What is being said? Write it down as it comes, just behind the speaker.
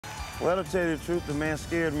Well, to tell you the truth, the man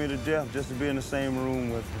scared me to death just to be in the same room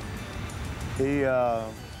with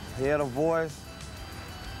him. He had a voice,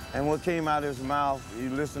 and what came out of his mouth, you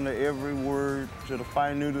listened to every word to the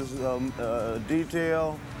minutest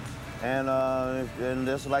detail. And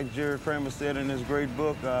that's like Jerry Kramer said in his great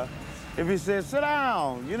book, if he said, sit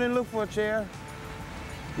down, you didn't look for a chair.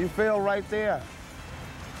 You fell right there.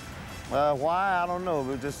 Why? I don't know,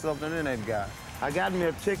 but just something in that guy. I got me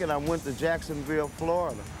a ticket, I went to Jacksonville,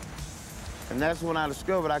 Florida. And that's when I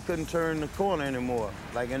discovered I couldn't turn the corner anymore.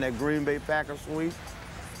 Like in that Green Bay Packers sweep,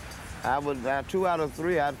 2 out of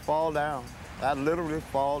 3, I'd fall down. I'd literally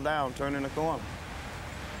fall down, turning the corner.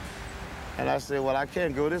 And I said, well, I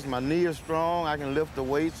can't go this. My knee is strong, I can lift the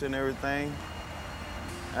weights and everything.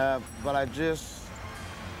 But I just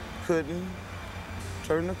couldn't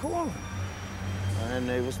turn the corner. And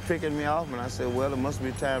they was picking me off, and I said, well, it must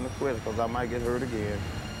be time to quit because I might get hurt again.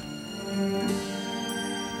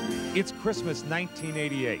 It's Christmas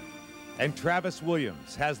 1988, and Travis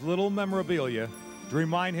Williams has little memorabilia to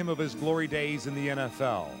remind him of his glory days in the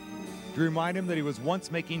NFL, to remind him that he was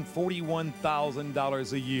once making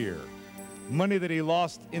 $41,000 a year, money that he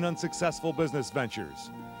lost in unsuccessful business ventures.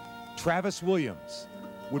 Travis Williams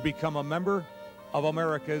would become a member of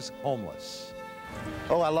America's homeless.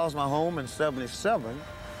 Oh, I lost my home in '77.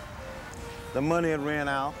 The money had ran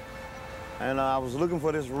out, and I was looking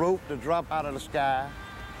for this rope to drop out of the sky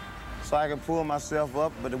so I could pull myself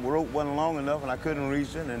up, but the rope wasn't long enough, and I couldn't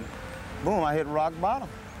reach it, and boom, I hit rock bottom.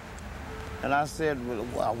 And I said,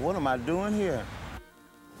 well, what am I doing here?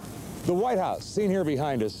 The White House, seen here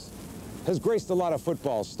behind us, has graced a lot of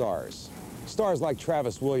football stars. Stars like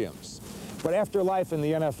Travis Williams. But after life in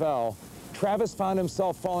the NFL, Travis found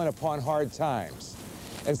himself falling upon hard times.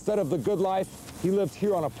 Instead of the good life, he lived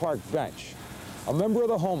here on a park bench, a member of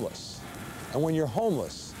the homeless. And when you're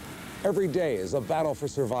homeless, every day is a battle for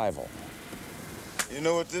survival. You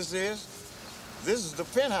know what this is? This is the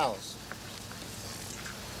penthouse.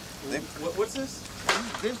 What's this?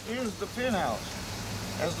 This is the penthouse.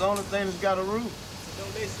 That's the only thing that's got a roof.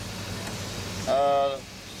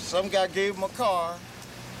 Some guy gave them a car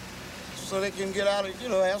so they can get out of,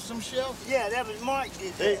 have some shelter. Yeah, that was Mark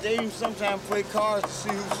did that. They even sometimes play cards to see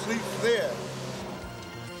who sleeps there.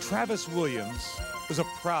 Travis Williams was a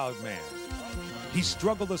proud man. He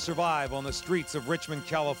struggled to survive on the streets of Richmond,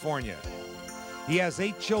 California. He has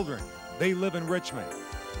 8 children. They live in Richmond,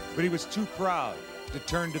 but he was too proud to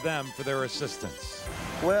turn to them for their assistance.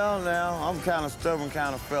 Well, now, I'm kind of stubborn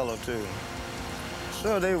kind of fellow, too.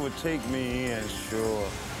 Sure, they would take me in, sure.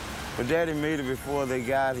 But Daddy made it before they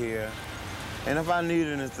got here. And if I need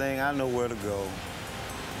anything, I know where to go.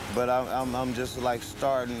 But I'm just like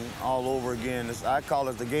starting all over again. I call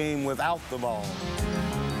it the game without the ball.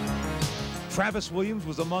 Travis Williams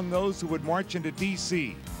was among those who would march into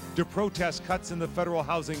D.C. to protest cuts in the federal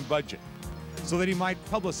housing budget so that he might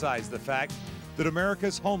publicize the fact that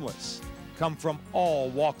America's homeless come from all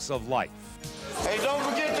walks of life. Hey, don't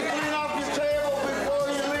forget to clean off your table before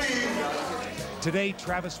you leave. Today,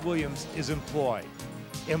 Travis Williams is employed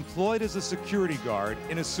as a security guard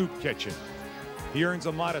in a soup kitchen. He earns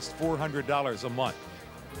a modest $400 a month.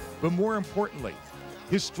 But more importantly,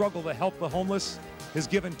 his struggle to help the homeless has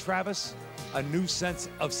given Travis a new sense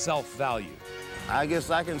of self-value. I guess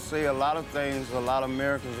I can say a lot of things a lot of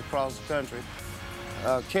Americans across the country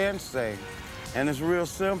can't say, and it's real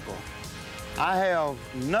simple. I have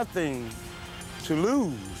nothing to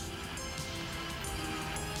lose.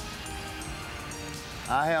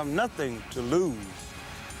 I have nothing to lose,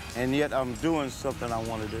 and yet I'm doing something I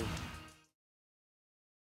want to do.